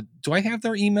 great. Do I have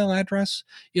their email address?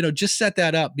 Just set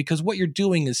that up, because what you're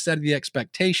doing is setting the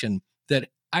expectation that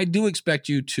I do expect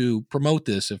you to promote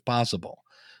this if possible.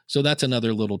 So that's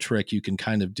another little trick you can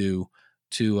kind of do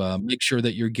to make sure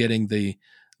that you're getting the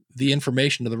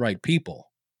information to the right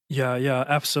people. Yeah,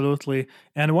 absolutely.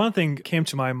 And one thing came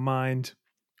to my mind,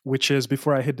 which is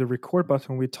before I hit the record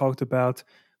button, we talked about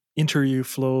interview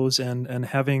flows and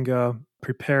having a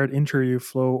prepared interview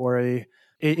flow, or a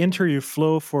interview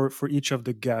flow for each of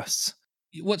the guests.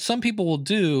 What some people will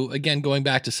do, again, going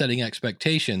back to setting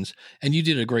expectations, and you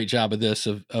did a great job of this,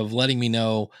 of letting me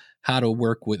know how to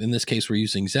work with, in this case, we're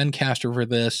using Zencastr for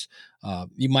this.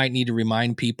 You might need to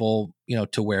remind people,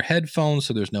 to wear headphones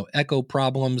so there's no echo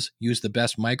problems. Use the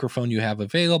best microphone you have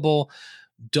available.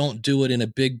 Don't do it in a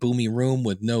big boomy room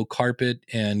with no carpet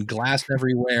and glass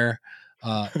everywhere.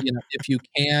 If you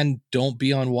can, don't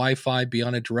be on Wi-Fi, be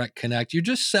on a direct connect. You're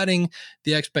just setting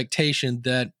the expectation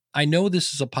that I know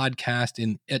this is a podcast,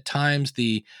 and at times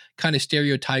the kind of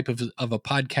stereotype of a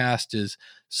podcast is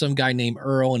some guy named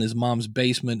Earl in his mom's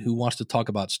basement who wants to talk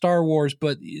about Star Wars,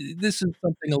 but this is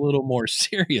something a little more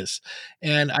serious.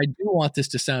 And I do want this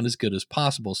to sound as good as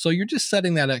possible. So you're just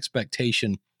setting that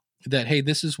expectation that, hey,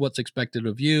 this is what's expected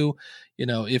of you.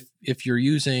 If you're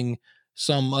using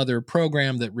some other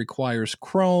program that requires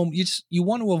Chrome, you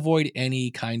want to avoid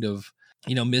any kind of,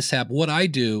 mishap. What I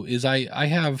do is I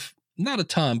have not a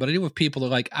ton, but I do have people that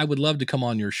are like, I would love to come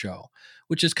on your show,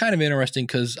 which is kind of interesting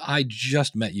because I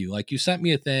just met you. Like, you sent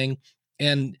me a thing,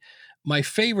 and my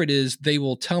favorite is they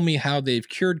will tell me how they've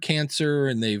cured cancer,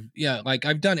 and like,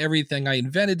 I've done everything. I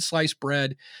invented sliced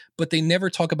bread, but they never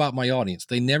talk about my audience.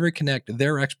 They never connect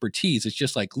their expertise. It's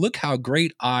just like, look how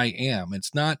great I am.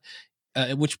 It's not,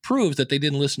 which proves that they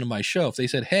didn't listen to my show. If they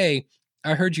said, hey,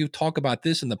 I heard you talk about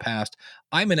this in the past.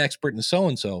 I'm an expert in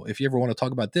so-and-so. If you ever want to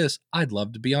talk about this, I'd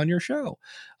love to be on your show.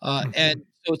 And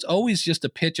so it's always just a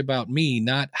pitch about me,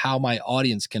 not how my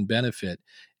audience can benefit.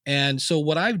 And so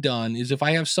what I've done is, if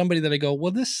I have somebody that I go,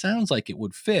 well, this sounds like it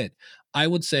would fit, I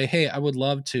would say, hey, I would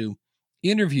love to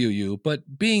interview you.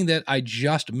 But being that I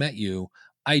just met you,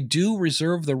 I do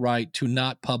reserve the right to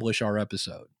not publish our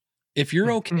episode. If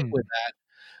you're okay with that,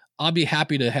 I'll be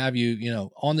happy to have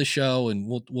you, on the show, and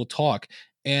we'll talk.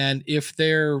 And if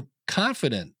they're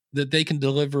confident that they can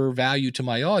deliver value to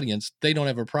my audience, they don't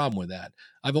have a problem with that.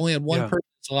 I've only had one person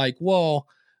that's like, well,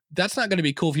 that's not going to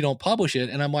be cool if you don't publish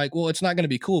it. And I'm like, well, it's not going to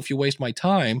be cool if you waste my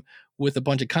time with a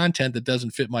bunch of content that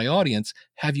doesn't fit my audience.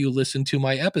 Have you listened to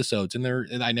my episodes? And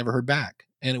I never heard back.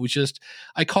 And it was just,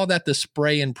 I call that the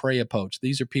spray and pray approach.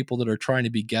 These are people that are trying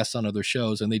to be guests on other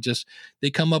shows, and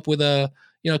they come up with a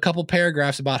couple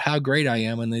paragraphs about how great I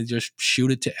am, and they just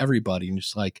shoot it to everybody. And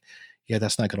just like, yeah,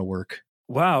 that's not going to work.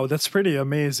 Wow, that's pretty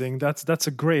amazing. That's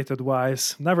a great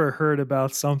advice. Never heard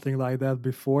about something like that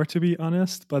before, to be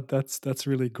honest, but that's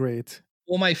really great.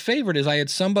 Well, my favorite is I had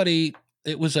somebody,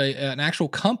 it was an actual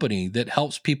company that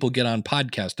helps people get on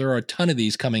podcasts. There are a ton of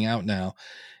these coming out now.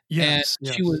 And Yes,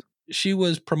 she was yes. she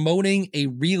was promoting a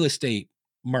real estate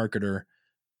marketer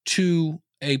to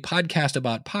a podcast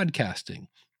about podcasting.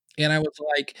 And I was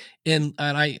like, and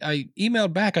I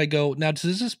emailed back, I go, now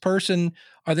does this person,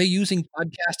 are they using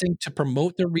podcasting to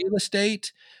promote their real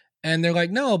estate? And they're like,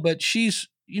 no, but she's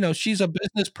a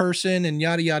business person and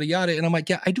yada yada yada. And I'm like,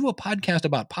 yeah, I do a podcast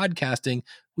about podcasting.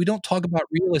 We don't talk about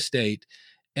real estate.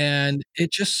 And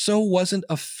it just so wasn't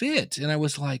a fit. And I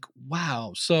was like,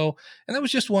 wow. So, and that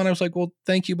was just one. I was like, well,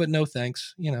 thank you, but no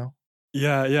thanks. Yeah,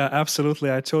 yeah,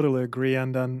 absolutely. I totally agree.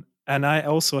 And I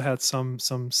also had some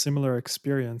similar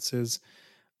experiences.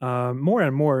 More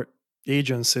and more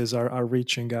agencies are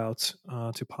reaching out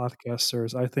to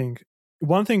podcasters. I think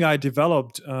one thing I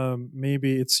developed,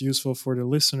 maybe it's useful for the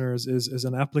listeners, is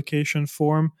an application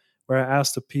form where I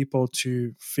ask the people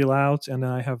to fill out, and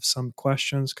I have some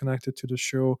questions connected to the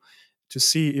show to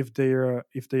see if they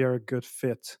are a good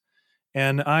fit.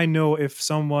 And I know if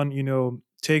someone,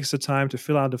 takes the time to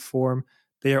fill out the form,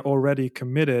 they are already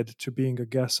committed to being a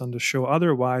guest on the show.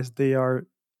 Otherwise, they are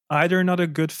either not a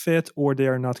good fit or they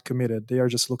are not committed. They are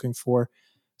just looking for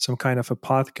some kind of a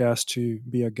podcast to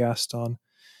be a guest on.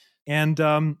 And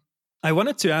I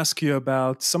wanted to ask you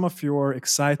about some of your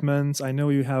excitements. I know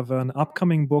you have an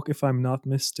upcoming book, if I'm not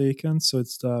mistaken. So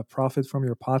it's the Profit from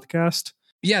Your Podcast.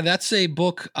 Yeah, that's a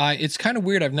book. It's kind of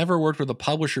weird. I've never worked with a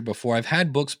publisher before. I've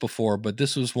had books before, but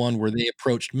this was one where they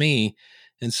approached me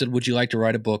and said, "Would you like to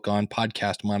write a book on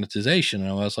podcast monetization?" And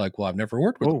I was like, "Well, I've never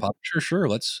worked with a Oh, publisher. Sure,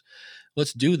 let's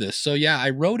do this." So yeah,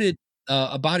 I wrote it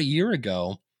about a year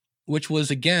ago, which was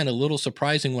again a little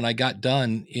surprising when I got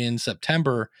done in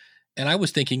September. And I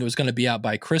was thinking it was going to be out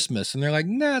by Christmas. And they're like,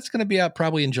 nah, it's going to be out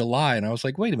probably in July. And I was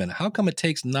like, wait a minute, how come it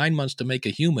takes 9 months to make a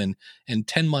human and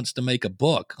 10 months to make a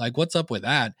book? Like, what's up with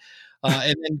that?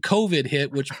 And then COVID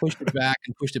hit, which pushed it back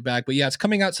and pushed it back. But yeah, it's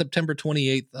coming out September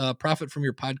 28th,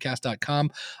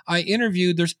 profitfromyourpodcast.com. I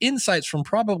interviewed, there's insights from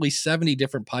probably 70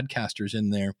 different podcasters in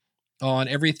there on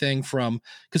everything from,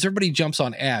 because everybody jumps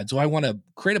on ads. So I want to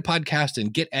create a podcast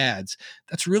and get ads.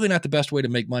 That's really not the best way to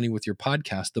make money with your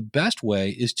podcast. The best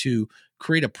way is to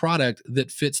create a product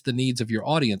that fits the needs of your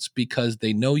audience because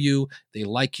they know you, they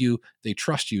like you, they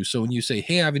trust you. So when you say,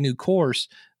 hey, I have a new course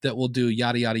that will do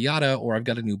yada, yada, yada, or I've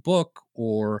got a new book,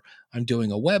 or I'm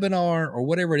doing a webinar, or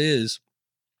whatever it is,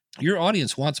 your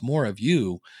audience wants more of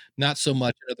you, not so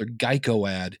much another Geico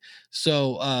ad.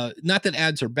 So, not that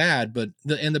ads are bad, but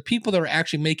the people that are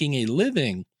actually making a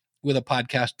living with a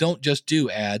podcast don't just do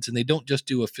ads, and they don't just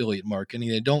do affiliate marketing.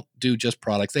 They don't do just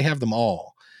products. They have them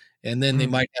all. And then they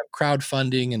mm, might have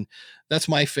crowdfunding, and that's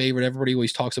my favorite. Everybody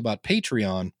always talks about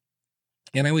Patreon.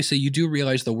 And I always say, you do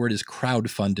realize the word is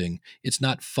crowdfunding. It's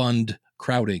not fund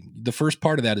crowding. The first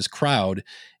part of that is crowd.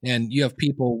 And you have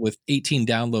people with 18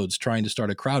 downloads trying to start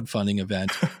a crowdfunding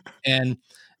event. And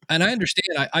I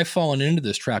understand I've fallen into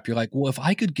this trap. You're like, well, if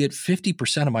I could get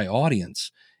 50% of my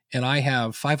audience and I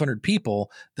have 500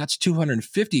 people, that's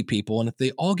 250 people. And if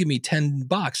they all give me $10,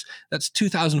 that's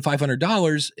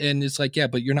 $2,500. And it's like, yeah,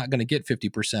 but you're not going to get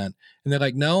 50%. And they're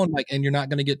like, no. And like, and you're not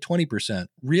going to get 20%.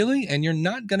 Really? And you're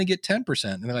not going to get 10%.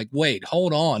 And they're like, wait,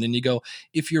 hold on. And you go,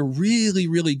 if you're really,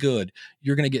 really good,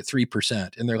 you're going to get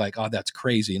 3%. And they're like, oh, that's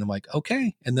crazy. And I'm like,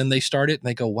 okay. And then they start it and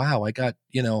they go, wow, I got,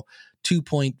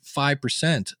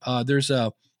 2.5%. There's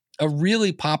a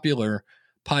really popular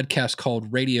podcast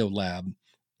called Radio Lab.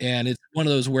 And it's one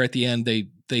of those where at the end they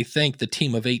thank the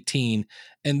team of 18,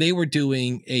 and they were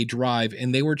doing a drive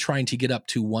and they were trying to get up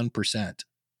to 1%.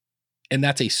 And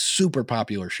that's a super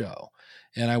popular show.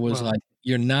 And I was wow. like,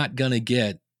 you're not going to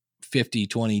get 50,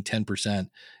 20, 10%.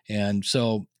 And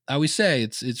so I always say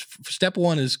it's step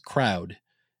one is crowd,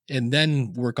 and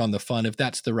then work on the fun if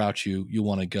that's the route you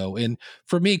want to go. And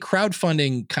for me,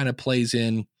 crowdfunding kind of plays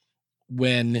in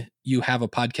when you have a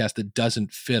podcast that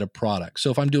doesn't fit a product.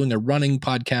 So if I'm doing a running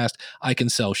podcast, I can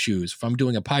sell shoes. If I'm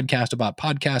doing a podcast about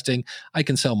podcasting, I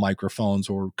can sell microphones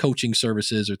or coaching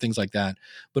services or things like that.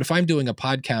 But if I'm doing a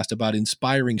podcast about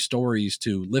inspiring stories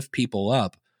to lift people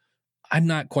up, I'm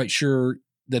not quite sure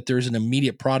that there's an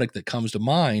immediate product that comes to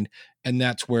mind. And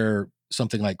that's where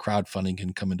something like crowdfunding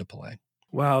can come into play.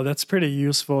 Wow, that's pretty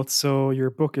useful. So your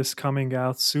book is coming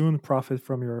out soon, Profit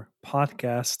from Your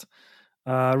Podcast.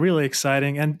 Really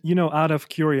exciting. And, out of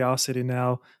curiosity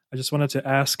now, I just wanted to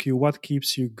ask you what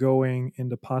keeps you going in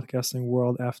the podcasting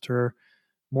world after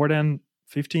more than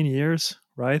 15 years,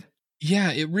 right?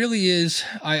 Yeah, it really is.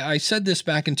 I said this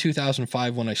back in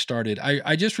 2005 when I started.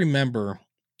 I just remember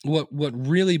what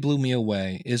really blew me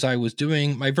away is I was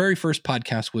doing my very first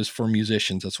podcast was for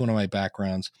musicians. That's one of my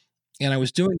backgrounds. And I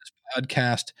was doing this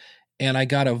podcast and I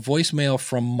got a voicemail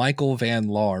from Michael Van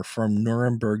Laar from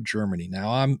Nuremberg, Germany.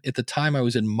 Now at the time I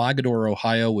was in Mogadore,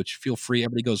 Ohio, which feel free.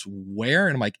 Everybody goes, where?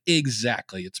 And I'm like,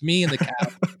 exactly. It's me and the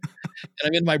cat. And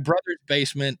I'm in my brother's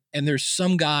basement, and there's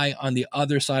some guy on the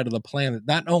other side of the planet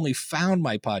not only found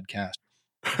my podcast,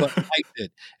 but liked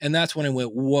it. And that's when I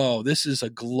went, whoa, this is a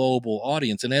global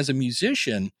audience. And as a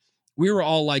musician, we were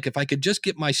all like, if I could just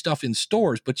get my stuff in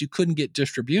stores, but you couldn't get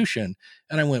distribution.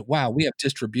 And I went, wow, we have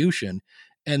distribution.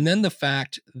 And then the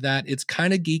fact that it's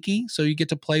kind of geeky. So you get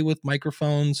to play with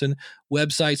microphones and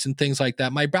websites and things like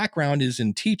that. My background is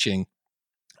in teaching.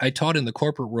 I taught in the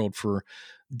corporate world for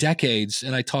decades,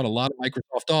 and I taught a lot of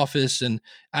Microsoft Office. And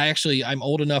I'm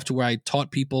old enough to where I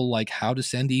taught people like how to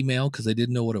send email because they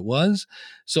didn't know what it was.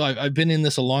 So I've been in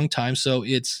this a long time. So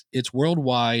it's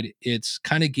worldwide. It's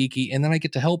kind of geeky, and then I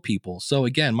get to help people. So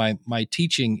again, my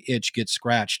teaching itch gets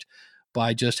scratched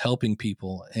by just helping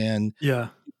people. And Yeah.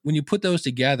 when you put those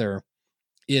together,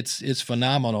 it's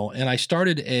phenomenal. And I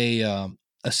started a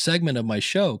segment of my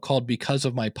show called Because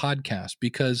of My Podcast,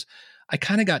 because I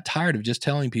kind of got tired of just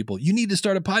telling people, you need to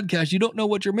start a podcast. You don't know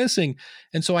what you're missing.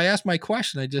 And so I asked my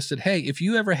question. I just said, hey, if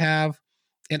you ever have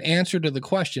an answer to the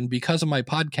question, because of my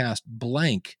podcast,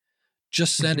 blank,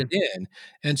 just send it in.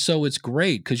 And so it's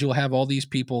great because you'll have all these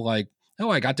people like, oh,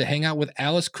 I got to hang out with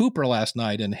Alice Cooper last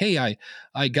night. And hey,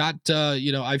 I got,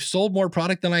 I've sold more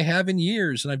product than I have in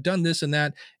years, and I've done this and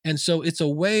that. And so it's a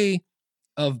way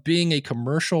of being a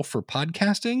commercial for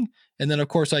podcasting. And then of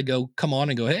course I go, come on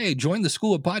and go, hey, join the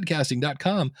school of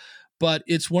podcasting.com. But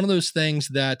it's one of those things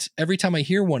that every time I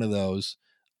hear one of those,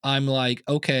 I'm like,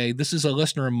 okay, this is a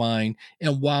listener of mine.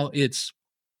 And while it's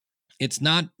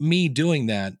not me doing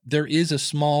that, there is a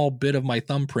small bit of my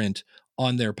thumbprint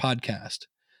on their podcast.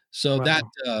 So Wow.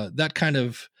 that kind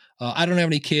of, I don't have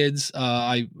any kids.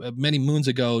 I many moons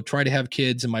ago tried to have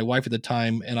kids, and my wife at the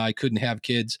time and I couldn't have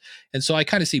kids. And so I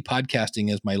kind of see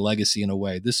podcasting as my legacy in a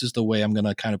way. This is the way I'm going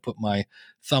to kind of put my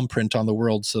thumbprint on the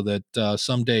world, so that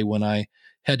someday when I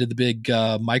head to the big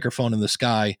microphone in the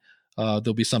sky,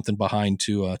 there'll be something behind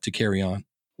to carry on.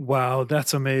 Wow,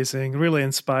 that's amazing. Really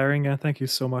inspiring. And thank you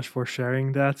so much for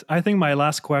sharing that. I think my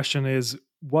last question is,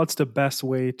 what's the best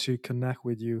way to connect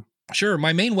with you? Sure.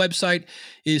 My main website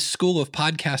is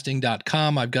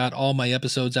schoolofpodcasting.com. I've got all my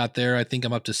episodes out there. I think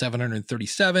I'm up to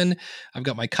 737. I've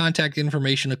got my contact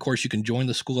information. Of course, you can join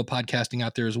the School of Podcasting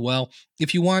out there as well.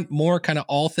 If you want more kind of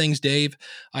all things Dave,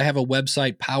 I have a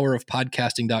website,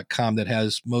 powerofpodcasting.com, that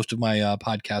has most of my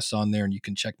podcasts on there, and you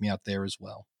can check me out there as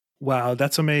well. Wow,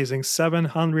 that's amazing.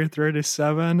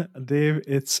 737. Dave,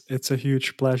 it's a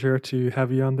huge pleasure to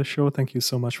have you on the show. Thank you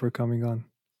so much for coming on.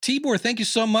 Tibor, thank you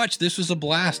so much. This was a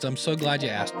blast. I'm so glad you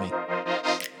asked me.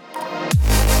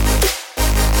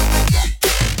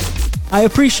 I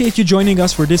appreciate you joining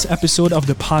us for this episode of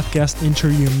the Podcast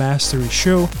Interview Mastery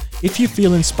Show. If you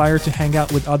feel inspired to hang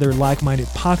out with other like-minded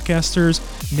podcasters,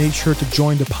 make sure to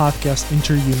join the Podcast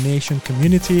Interview Nation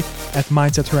community at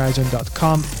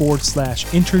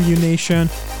mindsethorizon.com/Interview Nation.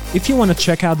 If you want to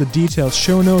check out the detailed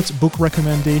show notes, book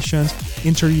recommendations,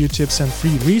 interview tips, and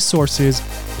free resources,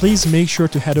 please make sure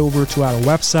to head over to our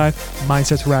website,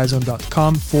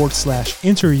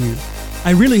 mindsethorizon.com/interview.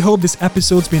 I really hope this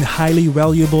episode's been highly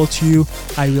valuable to you.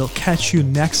 I will catch you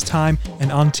next time,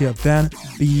 and until then,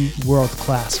 be world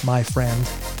class, my friend.